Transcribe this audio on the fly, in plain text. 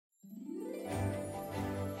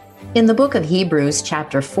In the book of Hebrews,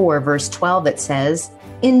 chapter 4, verse 12, it says,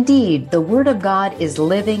 "Indeed, the word of God is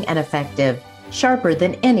living and effective, sharper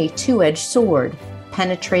than any two-edged sword,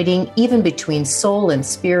 penetrating even between soul and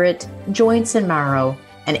spirit, joints and marrow,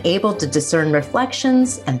 and able to discern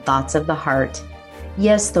reflections and thoughts of the heart."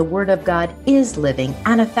 Yes, the word of God is living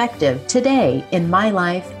and effective today in my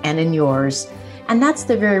life and in yours. And that's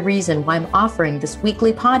the very reason why I'm offering this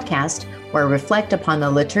weekly podcast where I reflect upon the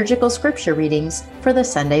liturgical scripture readings for the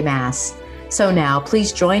Sunday Mass. So now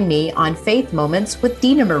please join me on Faith Moments with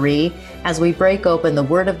Dina Marie as we break open the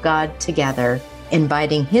Word of God together,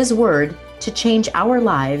 inviting His Word to change our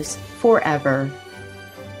lives forever.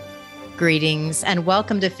 Greetings and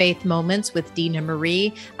welcome to Faith Moments with Dina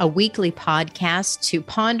Marie, a weekly podcast to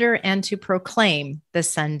ponder and to proclaim the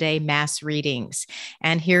Sunday Mass readings.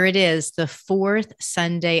 And here it is, the fourth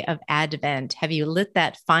Sunday of Advent. Have you lit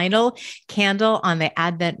that final candle on the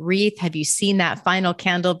Advent wreath? Have you seen that final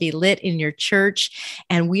candle be lit in your church?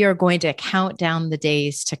 And we are going to count down the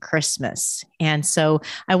days to Christmas. And so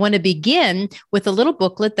I want to begin with a little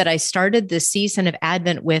booklet that I started this season of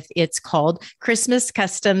Advent with. It's called Christmas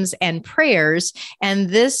Customs and Prayers. And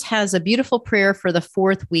this has a beautiful prayer for the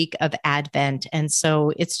fourth week of Advent. And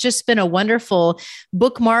so it's just been a wonderful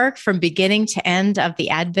bookmark from beginning to end of the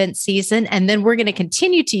Advent season. And then we're going to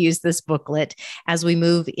continue to use this booklet as we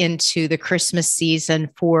move into the Christmas season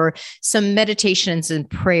for some meditations and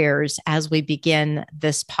prayers as we begin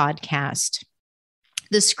this podcast.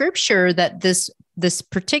 The scripture that this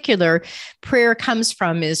particular prayer comes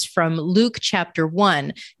from is from Luke chapter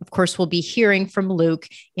 1. Of course, we'll be hearing from Luke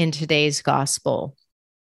in today's gospel.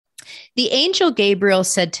 The angel Gabriel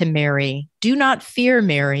said to Mary, "Do not fear,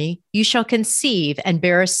 Mary. You shall conceive and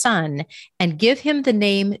bear a son and give him the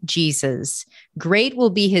name Jesus. Great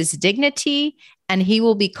will be his dignity, and he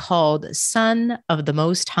will be called Son of the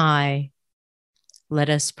Most High."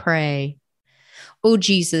 Let us pray. O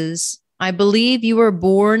Jesus, I believe you were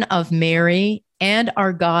born of Mary and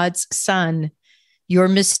are God's Son. Your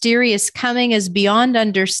mysterious coming is beyond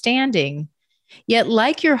understanding. Yet,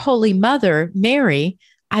 like your Holy Mother, Mary,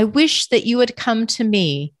 I wish that you had come to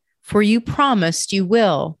me, for you promised you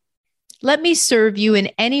will. Let me serve you in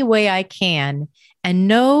any way I can, and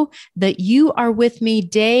know that you are with me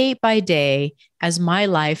day by day as my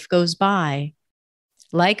life goes by.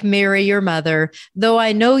 Like Mary, your mother, though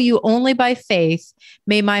I know you only by faith,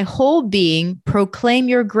 may my whole being proclaim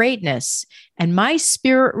your greatness, and my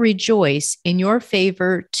spirit rejoice in your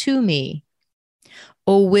favor to me.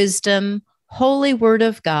 O wisdom, holy word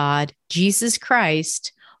of God, Jesus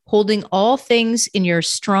Christ, holding all things in your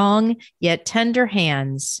strong yet tender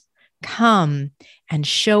hands, come and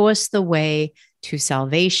show us the way to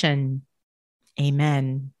salvation.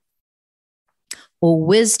 Amen. O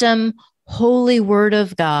wisdom, holy word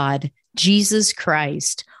of God, Jesus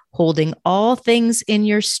Christ, holding all things in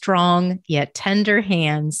your strong yet tender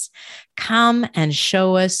hands, come and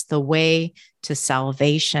show us the way to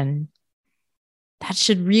salvation. That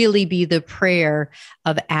should really be the prayer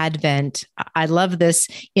of Advent. I love this.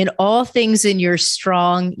 In all things in your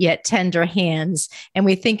strong yet tender hands. And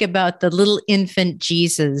we think about the little infant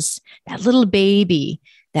Jesus, that little baby,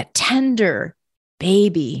 that tender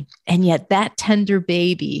baby. And yet that tender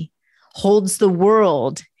baby holds the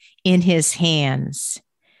world in his hands.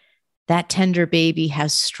 That tender baby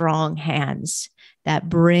has strong hands that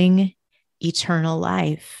bring eternal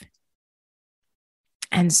life.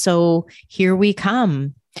 And so here we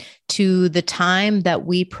come to the time that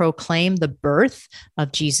we proclaim the birth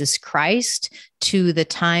of Jesus Christ, to the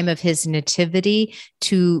time of his nativity,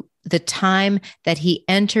 to the time that he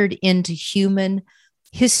entered into human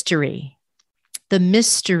history, the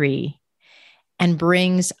mystery, and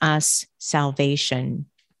brings us salvation.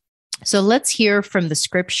 So let's hear from the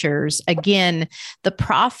scriptures. Again, the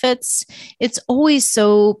prophets, it's always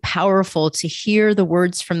so powerful to hear the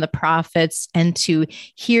words from the prophets and to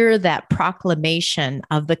hear that proclamation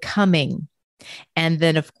of the coming. And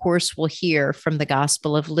then, of course, we'll hear from the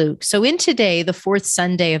Gospel of Luke. So in today, the fourth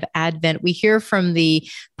Sunday of Advent, we hear from the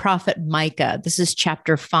prophet Micah. This is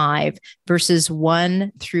chapter 5, verses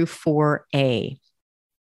 1 through 4a.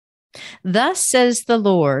 Thus says the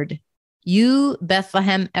Lord, "You,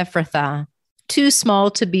 Bethlehem Ephrathah, too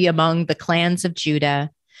small to be among the clans of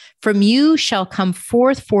Judah, from you shall come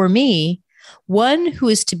forth for me one who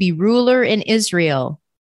is to be ruler in Israel,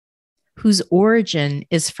 whose origin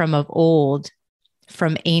is from of old,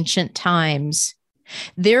 from ancient times.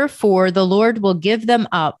 Therefore, the Lord will give them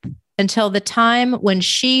up until the time when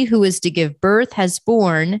she who is to give birth has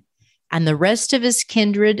born, and the rest of his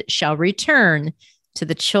kindred shall return to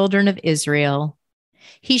the children of Israel.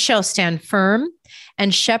 He shall stand firm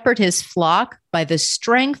and shepherd his flock by the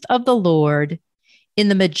strength of the Lord, in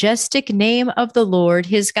the majestic name of the Lord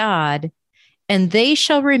his God, and they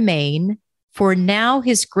shall remain, for now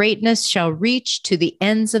his greatness shall reach to the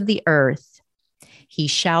ends of the earth. He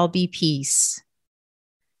shall be peace.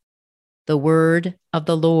 The word of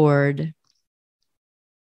the Lord.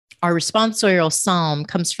 Our responsorial psalm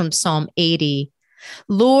comes from Psalm 80.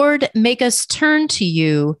 Lord, make us turn to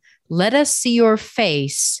you. Let us see your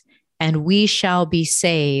face, and we shall be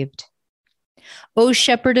saved. O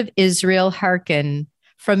Shepherd of Israel, hearken.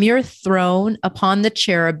 From your throne upon the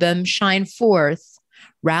cherubim shine forth.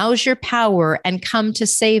 Rouse your power and come to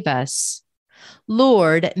save us.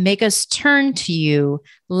 Lord, make us turn to you.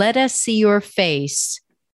 Let us see your face,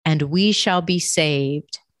 and we shall be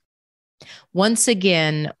saved. Once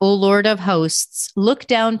again, O Lord of hosts, look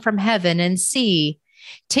down from heaven and see.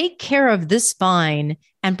 Take care of this vine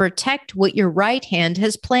and protect what your right hand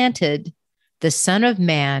has planted, the Son of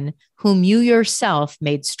Man, whom you yourself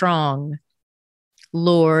made strong.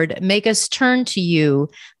 Lord, make us turn to you.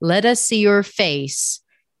 Let us see your face,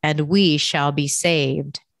 and we shall be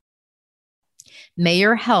saved. May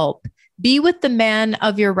your help be with the man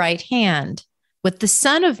of your right hand, with the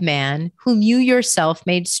Son of Man, whom you yourself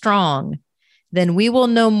made strong. Then we will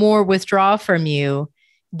no more withdraw from you.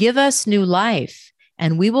 Give us new life,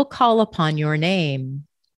 and we will call upon your name.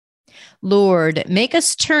 Lord, make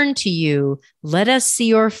us turn to you. Let us see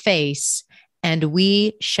your face, and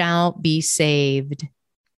we shall be saved.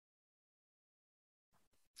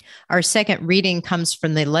 Our second reading comes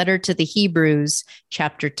from the letter to the Hebrews,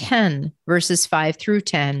 chapter 10, verses 5 through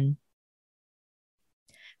 10.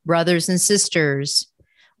 Brothers and sisters,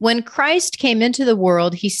 when Christ came into the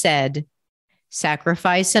world, he said,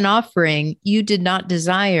 "Sacrifice and offering you did not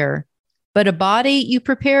desire, but a body you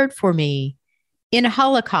prepared for me. In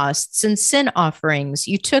holocausts and sin offerings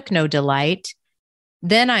you took no delight.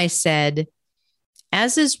 Then I said,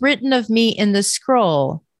 as is written of me in the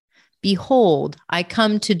scroll, behold, I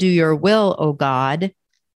come to do your will, O God."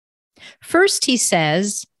 First he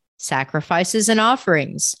says, sacrifices and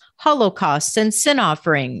offerings, holocausts and sin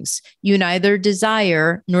offerings, you neither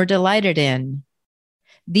desire nor delighted in.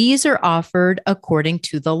 These are offered according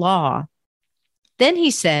to the law. Then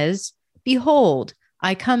he says, behold,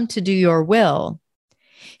 I come to do your will.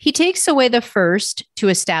 He takes away the first to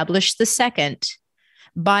establish the second.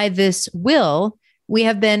 By this will, we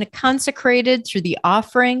have been consecrated through the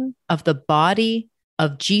offering of the body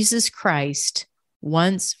of Jesus Christ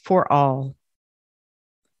once for all.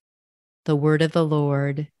 The word of the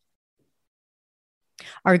Lord.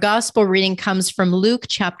 Our gospel reading comes from Luke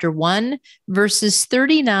chapter 1, verses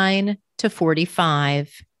 39 to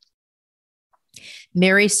 45.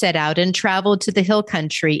 Mary set out and traveled to the hill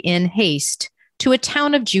country in haste to a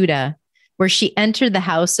town of Judah, where she entered the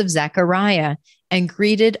house of Zechariah and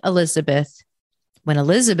greeted Elizabeth. When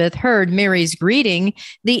Elizabeth heard Mary's greeting,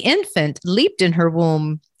 the infant leaped in her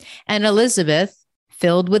womb, and Elizabeth,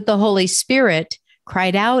 filled with the Holy Spirit,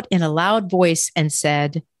 cried out in a loud voice and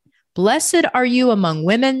said, "Blessed are you among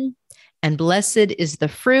women, and blessed is the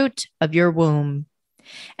fruit of your womb.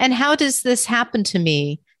 And how does this happen to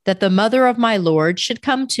me, that the mother of my Lord should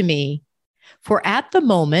come to me? For at the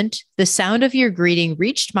moment the sound of your greeting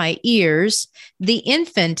reached my ears, the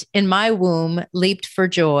infant in my womb leaped for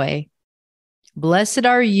joy. Blessed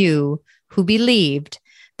are you who believed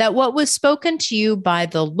that what was spoken to you by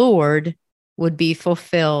the Lord would be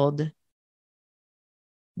fulfilled."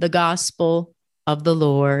 The Gospel of the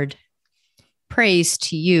Lord. Praise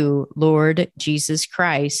to you, Lord Jesus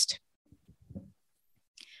Christ.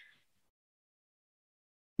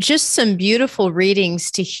 Just some beautiful readings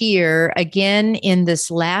to hear again in this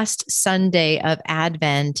last Sunday of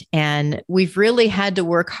Advent. And we've really had to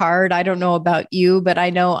work hard. I don't know about you, but I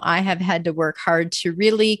know I have had to work hard to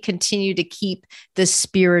really continue to keep the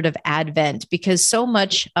spirit of Advent, because so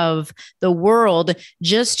much of the world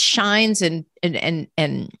just shines and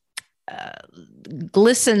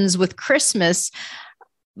glistens with Christmas.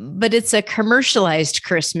 But it's a commercialized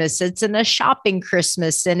Christmas. It's in a shopping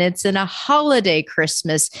Christmas, and it's in a holiday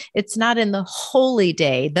Christmas. It's not in the holy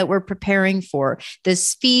day that we're preparing for,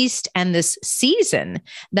 this feast and this season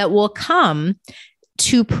that will come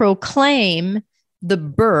to proclaim the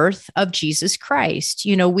birth of Jesus Christ.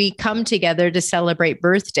 You know, we come together to celebrate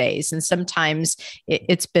birthdays, and sometimes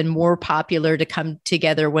it's been more popular to come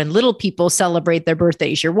together when little people celebrate their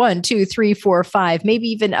birthdays. You're 1, 2, 3, 4, 5, maybe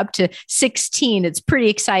even up to 16. It's pretty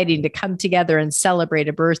exciting to come together and celebrate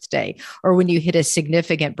a birthday. Or when you hit a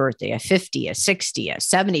significant birthday, a 50, a 60, a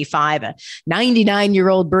 75, a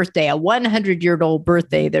 99-year-old birthday, a 100-year-old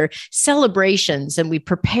birthday. They're celebrations, and we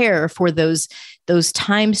prepare for those those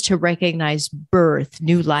times to recognize birth,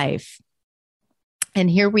 new life. And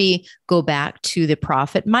here we go back to the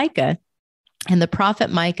prophet Micah. And the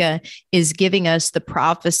prophet Micah is giving us the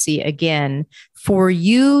prophecy again. For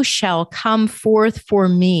you shall come forth for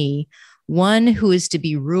me one who is to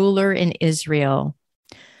be ruler in Israel,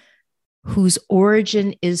 whose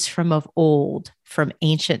origin is from of old, from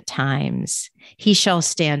ancient times. He shall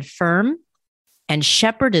stand firm and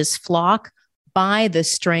shepherd his flock by the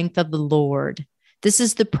strength of the Lord. This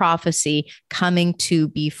is the prophecy coming to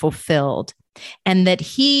be fulfilled. And that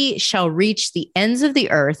he shall reach the ends of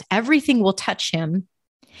the earth. Everything will touch him,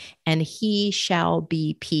 and he shall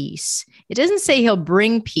be peace. It doesn't say he'll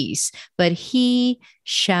bring peace, but he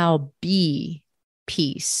shall be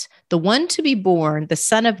peace. The one to be born, the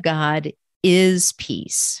Son of God, is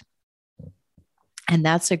peace. And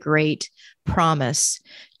that's a great promise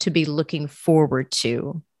to be looking forward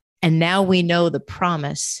to. And now we know the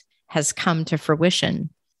promise has come to fruition.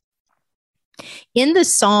 In the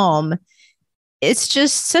psalm, it's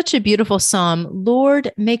just such a beautiful psalm.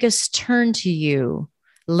 Lord, make us turn to you.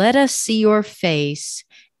 Let us see your face,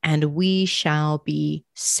 and we shall be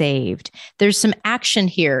saved. There's some action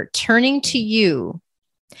here, turning to you.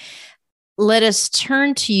 Let us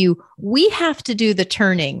turn to you. We have to do the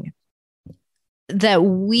turning, that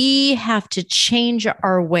we have to change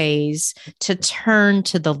our ways to turn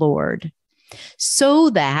to the Lord so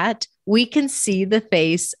that we can see the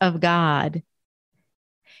face of God.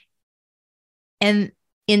 And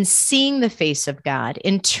in seeing the face of God,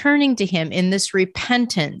 in turning to him, in this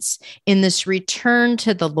repentance, in this return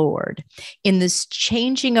to the Lord, in this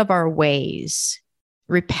changing of our ways,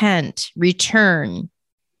 repent, return,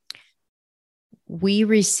 we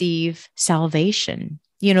receive salvation.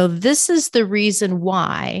 You know, this is the reason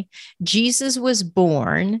why Jesus was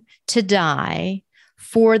born to die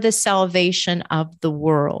for the salvation of the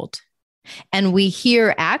world. And we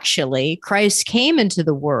hear actually Christ came into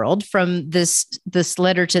the world from this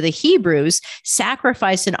letter to the Hebrews,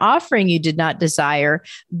 sacrifice and offering you did not desire,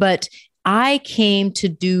 but I came to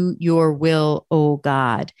do your will, O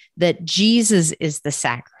God, that Jesus is the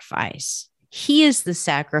sacrifice. He is the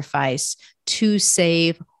sacrifice to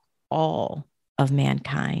save all of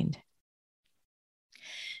mankind.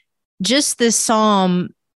 Just this psalm,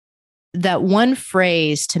 that one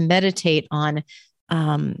phrase to meditate on,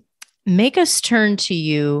 make us turn to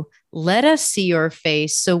you, let us see your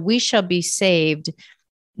face, so we shall be saved.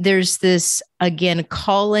 There's this, again,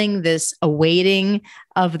 calling, this awaiting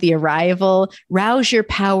of the arrival, rouse your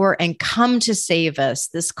power and come to save us,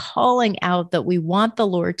 this calling out that we want the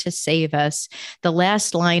Lord to save us. The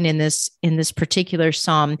last line in this particular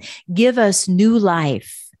psalm, give us new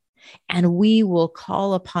life and we will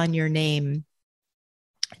call upon your name.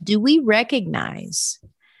 Do we recognize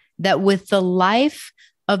that with the life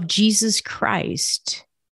of Jesus Christ,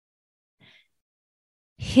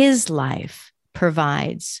 his life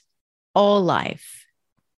provides all life?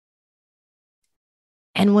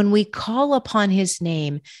 And when we call upon his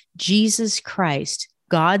name, Jesus Christ,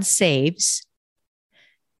 God saves,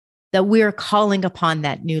 that we are calling upon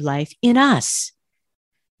that new life in us.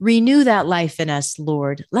 Renew that life in us,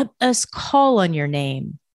 Lord. Let us call on your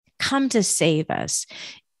name. Come to save us.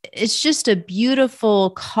 It's just a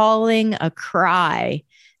beautiful calling, a cry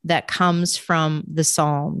that comes from the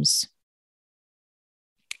Psalms.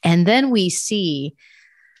 And then we see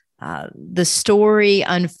the story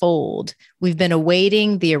unfold. We've been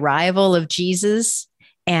awaiting the arrival of Jesus,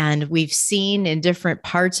 and we've seen in different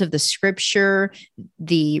parts of the scripture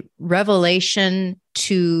the revelation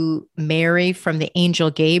to Mary from the angel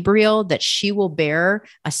Gabriel that she will bear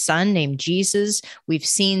a son named Jesus. We've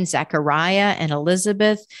seen Zechariah and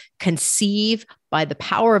Elizabeth conceive by the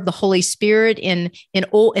power of the Holy Spirit. In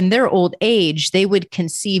their old age, they would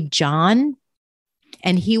conceive John,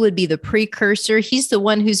 and he would be the precursor. He's the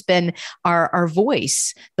one who's been our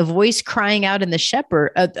voice, the voice crying out in the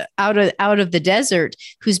shepherd out of the desert,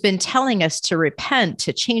 who's been telling us to repent,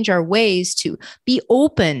 to change our ways, to be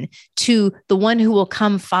open to the one who will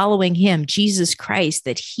come following him, Jesus Christ,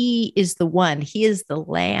 that he is the one, he is the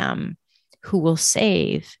Lamb who will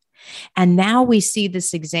save. And now we see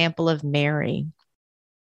this example of Mary.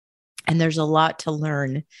 And there's a lot to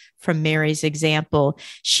learn from Mary's example.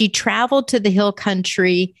 She traveled to the hill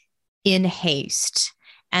country in haste.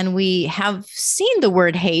 And we have seen the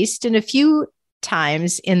word haste in a few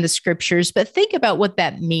times in the scriptures, but think about what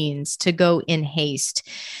that means to go in haste.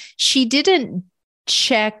 She didn't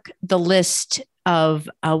check the list of,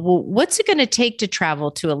 well, what's it going to take to travel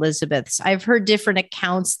to Elizabeth's? I've heard different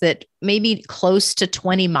accounts that maybe close to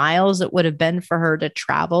 20 miles it would have been for her to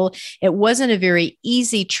travel. It wasn't a very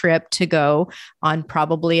easy trip to go on,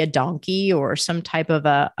 probably a donkey or some type of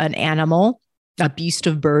an animal, a beast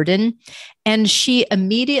of burden. And she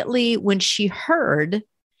immediately, when she heard,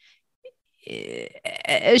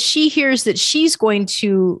 she hears that she's going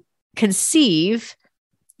to conceive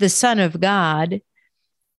the Son of God,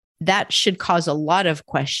 that should cause a lot of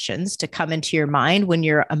questions to come into your mind when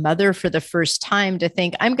you're a mother for the first time, to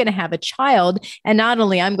think, I'm going to have a child. And not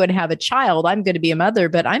only I'm going to have a child, I'm going to be a mother,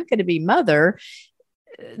 but I'm going to be mother.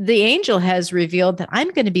 The angel has revealed that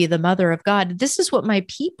I'm going to be the mother of God. This is what my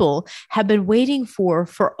people have been waiting for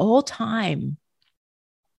all time.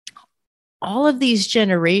 All of these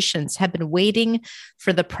generations have been waiting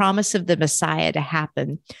for the promise of the Messiah to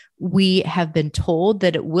happen. We have been told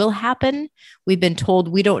that it will happen. We've been told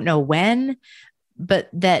we don't know when, but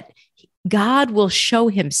that God will show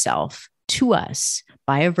himself to us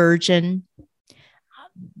by a virgin.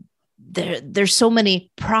 There's so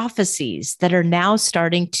many prophecies that are now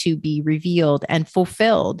starting to be revealed and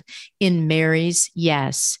fulfilled in Mary's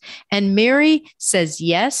yes. And Mary says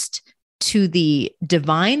yes to the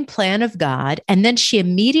divine plan of God. And then she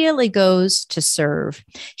immediately goes to serve.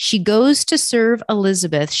 She goes to serve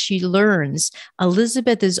Elizabeth. She learns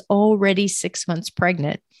Elizabeth is already 6 months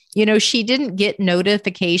pregnant. You know, she didn't get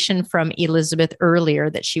notification from Elizabeth earlier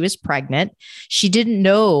that she was pregnant. She didn't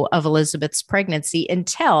know of Elizabeth's pregnancy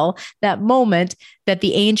until that moment that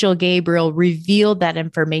the angel Gabriel revealed that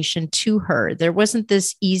information to her. There wasn't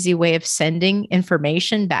this easy way of sending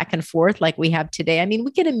information back and forth like we have today. I mean,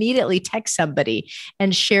 we could immediately text somebody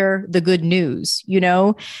and share the good news, you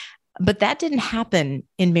know, but that didn't happen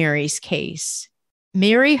in Mary's case.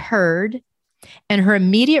 Mary heard, and her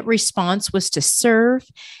immediate response was to serve,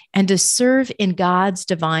 and to serve in God's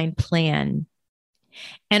divine plan.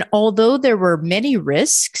 And although there were many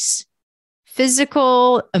risks,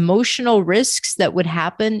 physical, emotional risks that would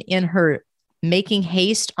happen in her making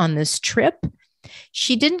haste on this trip,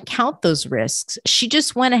 she didn't count those risks. She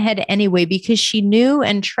just went ahead anyway because she knew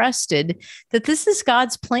and trusted that this is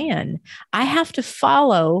God's plan. I have to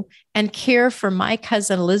follow and care for my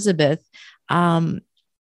cousin Elizabeth.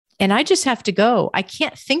 And I just have to go. I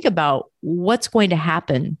can't think about what's going to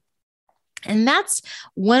happen. And that's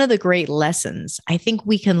one of the great lessons I think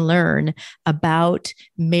we can learn about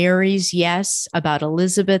Mary's yes, about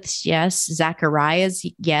Elizabeth's yes, Zachariah's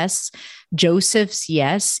yes, Joseph's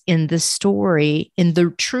yes in the story, in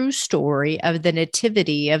the true story of the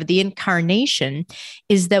nativity, of the incarnation,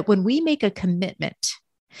 is that when we make a commitment,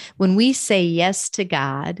 when we say yes to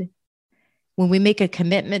God, when we make a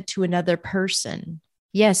commitment to another person,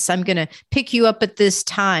 yes, I'm going to pick you up at this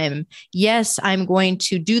time. Yes, I'm going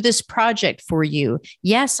to do this project for you.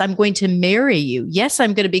 Yes, I'm going to marry you. Yes,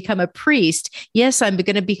 I'm going to become a priest. Yes, I'm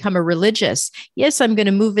going to become a religious. Yes, I'm going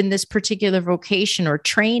to move in this particular vocation or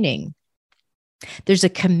training. There's a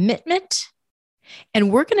commitment,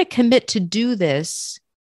 and we're going to commit to do this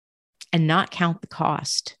and not count the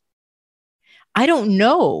cost. I don't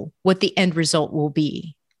know what the end result will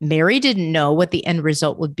be. Mary didn't know what the end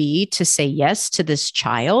result would be to say yes to this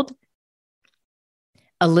child.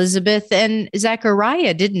 Elizabeth and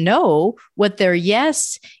Zachariah didn't know what their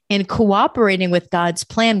yes in cooperating with God's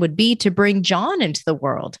plan would be to bring John into the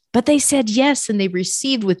world. But they said yes, and they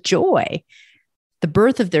received with joy the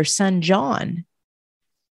birth of their son, John.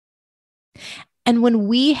 And when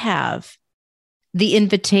we have the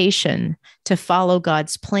invitation to follow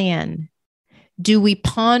God's plan, do we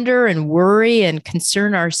ponder and worry and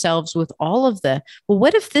concern ourselves with all of the, well,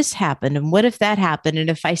 what if this happened? And what if that happened? And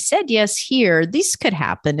if I said yes here, this could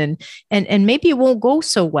happen. And maybe it won't go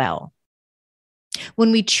so well.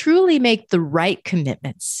 When we truly make the right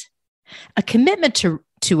commitments, a commitment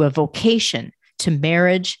to a vocation, to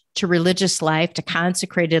marriage, to religious life, to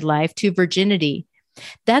consecrated life, to virginity,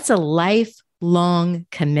 that's a lifelong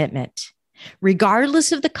commitment.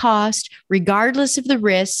 Regardless of the cost, regardless of the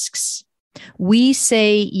risks, we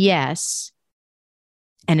say yes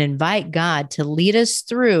and invite God to lead us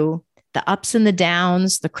through the ups and the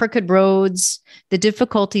downs, the crooked roads, the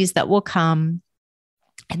difficulties that will come.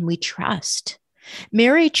 And we trust.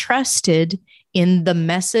 Mary trusted in the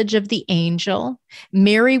message of the angel.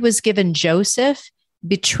 Mary was given Joseph,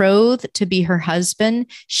 betrothed to be her husband.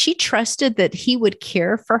 She trusted that he would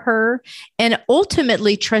care for her, and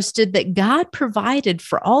ultimately trusted that God provided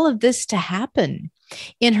for all of this to happen.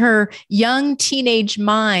 In her young teenage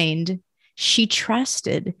mind, she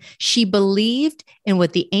trusted. She believed in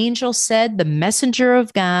what the angel said, the messenger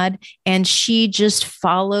of God, and she just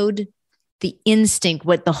followed the instinct,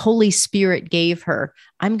 what the Holy Spirit gave her.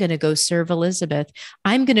 I'm going to go serve Elizabeth.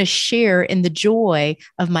 I'm going to share in the joy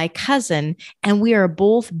of my cousin. And we are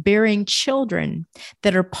both bearing children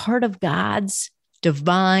that are part of God's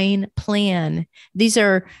divine plan. These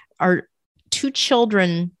are our two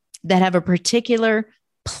children that have a particular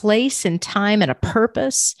place and time and a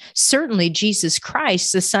purpose. Certainly Jesus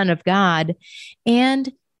Christ, the Son of God,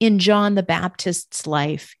 and in John the Baptist's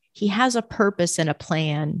life, he has a purpose and a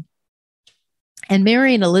plan. And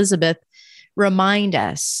Mary and Elizabeth remind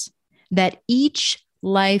us that each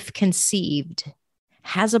life conceived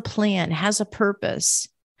has a plan, has a purpose.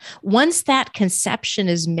 Once that conception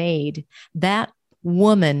is made, that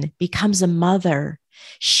woman becomes a mother.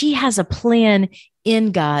 She has a plan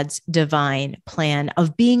in God's divine plan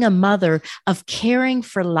of being a mother, of caring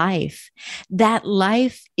for life. That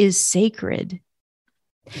life is sacred,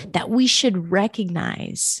 that we should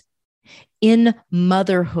recognize in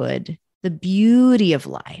motherhood the beauty of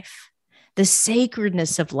life, the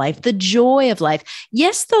sacredness of life, the joy of life.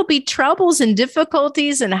 Yes, there'll be troubles and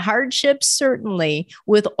difficulties and hardships, certainly,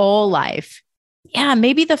 with all life. Yeah,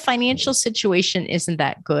 maybe the financial situation isn't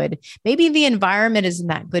that good. Maybe the environment isn't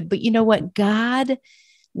that good. But you know what? God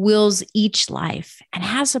wills each life and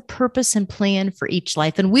has a purpose and plan for each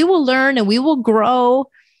life. And we will learn and we will grow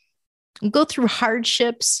and go through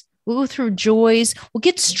hardships. We'll go through joys. We'll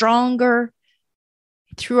get stronger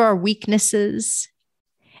through our weaknesses.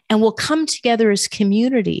 And we'll come together as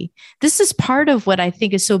community. This is part of what I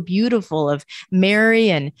think is so beautiful of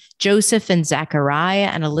Mary and Joseph and Zachariah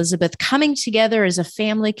and Elizabeth coming together as a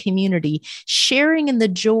family community, sharing in the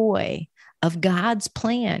joy of God's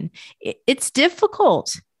plan. It's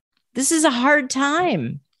difficult. This is a hard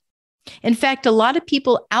time. In fact, a lot of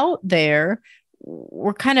people out there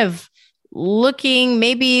were kind of looking,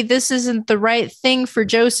 maybe this isn't the right thing for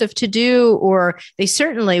Joseph to do, or they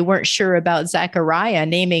certainly weren't sure about Zachariah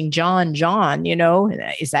naming John,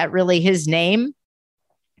 is that really his name?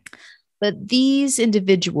 But these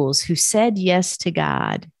individuals who said yes to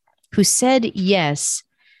God, who said yes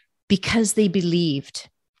because they believed.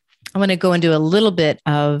 I want to go into a little bit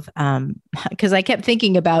of, because I kept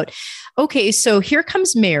thinking about, okay, so here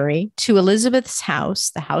comes Mary to Elizabeth's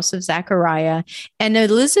house, the house of Zachariah, and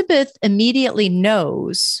Elizabeth immediately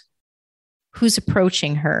knows who's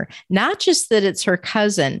approaching her. Not just that it's her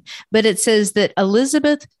cousin, but it says that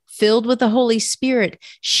Elizabeth, filled with the Holy Spirit,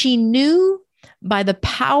 she knew by the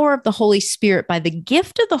power of the Holy Spirit, by the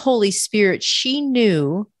gift of the Holy Spirit, she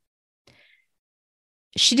knew.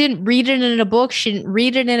 She didn't read it in a book. She didn't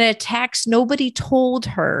read it in a text. Nobody told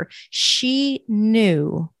her. She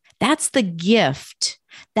knew. That's the gift.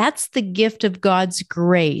 That's the gift of God's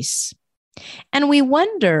grace. And we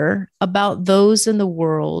wonder about those in the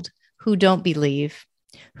world who don't believe,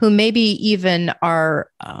 who maybe even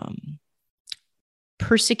are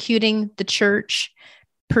persecuting the church,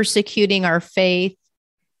 persecuting our faith,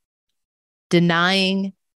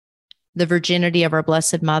 denying the virginity of our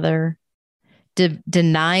Blessed Mother,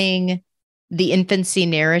 denying the infancy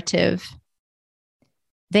narrative.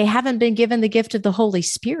 They haven't been given the gift of the Holy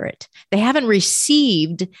Spirit. They haven't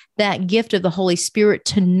received that gift of the Holy Spirit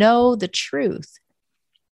to know the truth.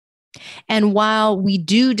 And while we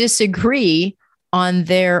do disagree on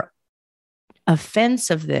their offense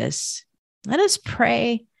of this, let us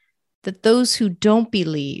pray that those who don't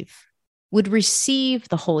believe would receive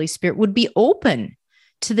the Holy Spirit, would be open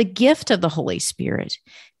to the gift of the Holy Spirit,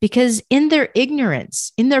 because in their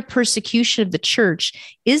ignorance, in their persecution of the church,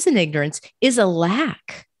 is a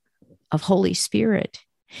lack of Holy Spirit.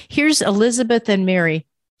 Here's Elizabeth and Mary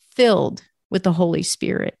filled with the Holy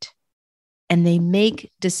Spirit, and they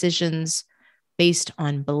make decisions based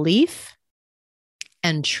on belief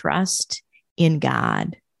and trust in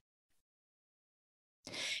God.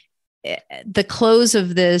 The close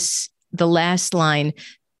of this, the last line,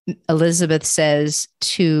 Elizabeth says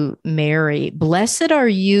to Mary, "Blessed are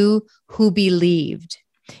you who believed."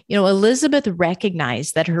 Elizabeth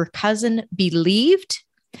recognized that her cousin believed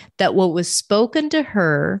that what was spoken to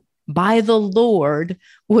her by the Lord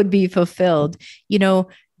would be fulfilled.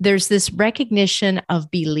 There's this recognition of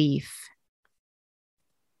belief.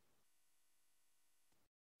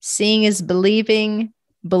 Seeing is believing,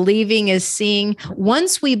 believing is seeing.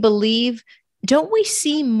 Once we believe, don't we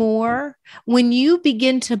see more? When you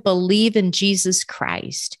begin to believe in Jesus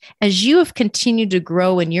Christ, as you have continued to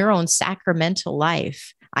grow in your own sacramental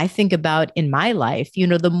life, I think about in my life,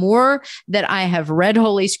 the more that I have read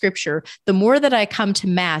Holy Scripture, the more that I come to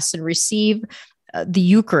Mass and receive the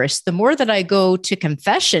Eucharist, the more that I go to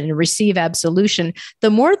confession and receive absolution,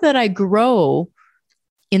 the more that I grow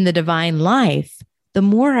in the divine life, the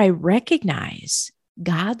more I recognize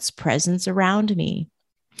God's presence around me.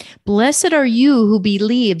 Blessed are you who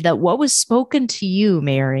believe that what was spoken to you,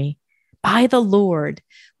 Mary, by the Lord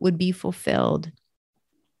would be fulfilled,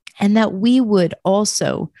 and that we would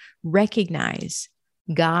also recognize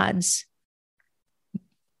God's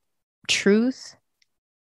truth,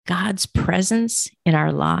 God's presence in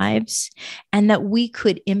our lives, and that we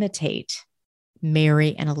could imitate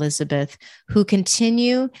Mary and Elizabeth, who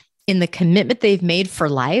continue in the commitment they've made for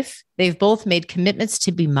life. They've both made commitments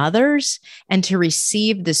to be mothers and to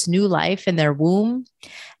receive this new life in their womb,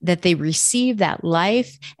 that they receive that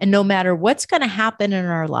life. And no matter what's going to happen in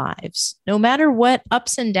our lives, no matter what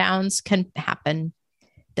ups and downs can happen,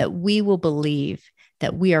 that we will believe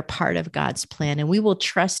that we are part of God's plan and we will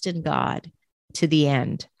trust in God to the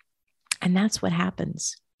end. And that's what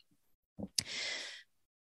happens.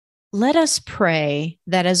 Let us pray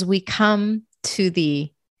that as we come to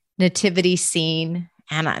the nativity scene,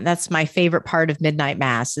 and that's my favorite part of Midnight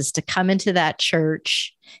Mass, is to come into that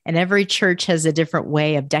church, and every church has a different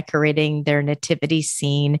way of decorating their nativity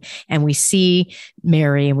scene. And we see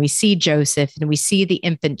Mary and we see Joseph and we see the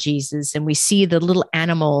infant Jesus and we see the little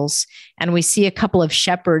animals and we see a couple of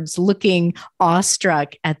shepherds looking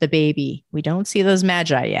awestruck at the baby. We don't see those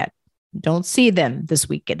magi yet. Don't see them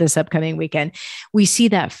this upcoming weekend. We see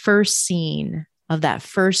that first scene of that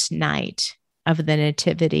first night of the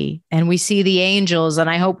nativity, and we see the angels, and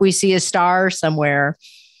I hope we see a star somewhere.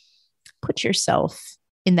 Put yourself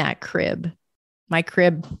in that crib. My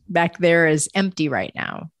crib back there is empty right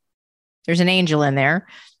now. There's an angel in there,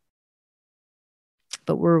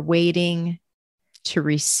 but we're waiting to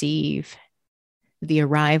receive the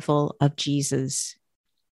arrival of Jesus.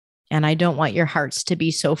 And I don't want your hearts to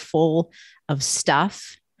be so full of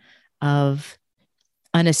stuff, of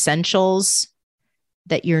unessentials,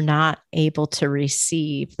 that you're not able to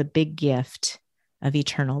receive the big gift of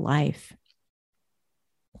eternal life.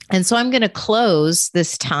 And so I'm going to close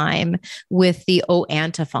this time with the O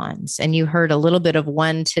antiphons. And you heard a little bit of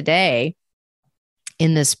one today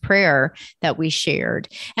in this prayer that we shared.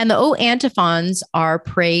 And the O antiphons are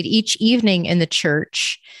prayed each evening in the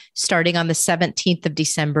church, starting on the 17th of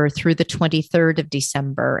December through the 23rd of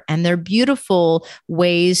December. And they're beautiful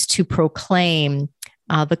ways to proclaim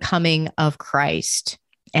the coming of Christ.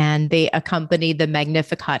 And they accompany the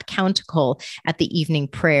Magnificat canticle at the evening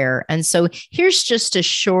prayer. And so here's just a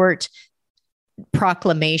short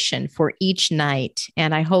proclamation for each night.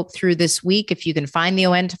 And I hope through this week, if you can find the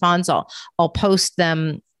O antiphons, I'll post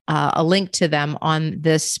them, a link to them on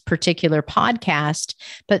this particular podcast.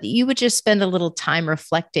 But you would just spend a little time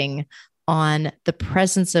reflecting on the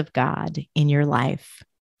presence of God in your life.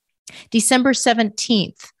 December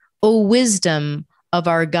 17th, O wisdom of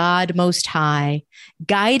our God Most High,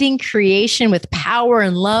 guiding creation with power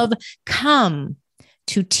and love, come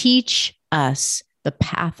to teach us the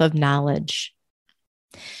path of knowledge.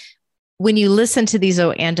 When you listen to these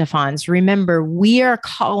O antiphons, remember, we are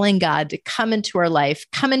calling God to come into our life,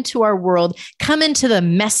 come into our world, come into the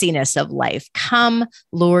messiness of life. Come,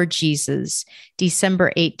 Lord Jesus.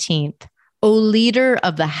 December 18th, O leader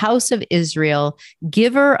of the house of Israel,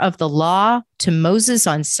 giver of the law to Moses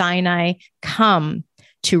on Sinai, come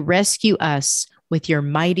to rescue us with your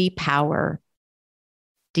mighty power.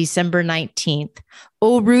 December 19th,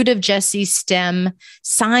 O root of Jesse's stem,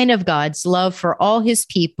 sign of God's love for all his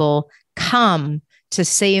people, come to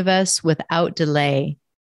save us without delay.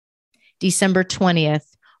 December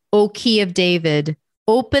 20th, O key of David,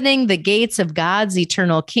 opening the gates of God's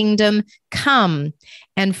eternal kingdom, come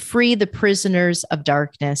and free the prisoners of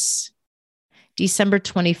darkness. December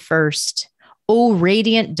 21st, O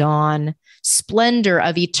radiant dawn, splendor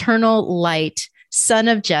of eternal light, Son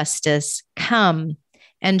of justice, come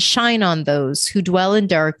and shine on those who dwell in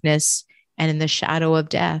darkness and in the shadow of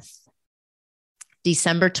death.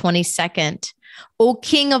 December 22nd, O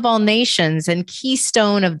King of all nations and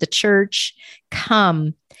keystone of the church,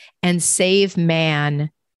 come and save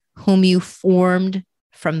man whom you formed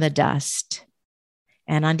from the dust.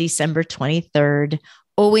 And on December 23rd,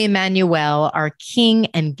 O Emmanuel, our King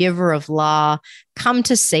and giver of law, come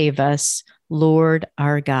to save us, Lord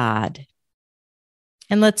our God.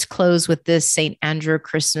 And let's close with this St. Andrew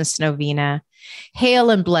Christmas novena. Hail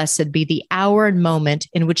and blessed be the hour and moment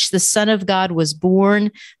in which the Son of God was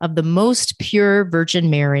born of the most pure Virgin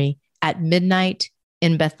Mary at midnight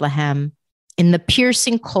in Bethlehem. In the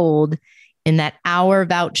piercing cold, in that hour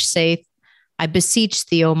vouchsafe, I beseech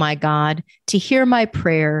thee, O my God, to hear my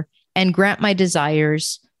prayer and grant my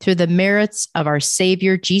desires through the merits of our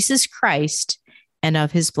Savior, Jesus Christ, and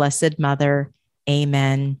of his blessed mother.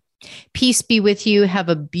 Amen. Peace be with you. Have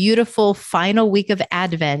a beautiful final week of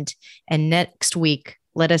Advent. And next week,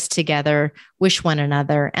 let us together wish one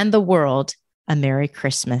another and the world a Merry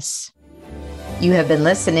Christmas. You have been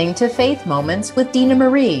listening to Faith Moments with Dina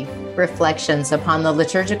Marie, reflections upon the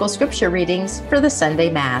liturgical scripture readings for the Sunday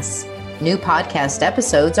Mass. New podcast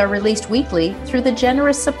episodes are released weekly through the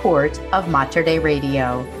generous support of Mater Dei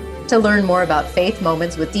Radio. To learn more about Faith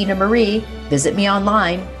Moments with Dina Marie, visit me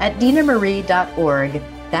online at dinamarie.org.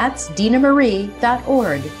 That's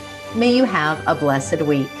dinamarie.org. May you have a blessed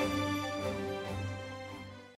week.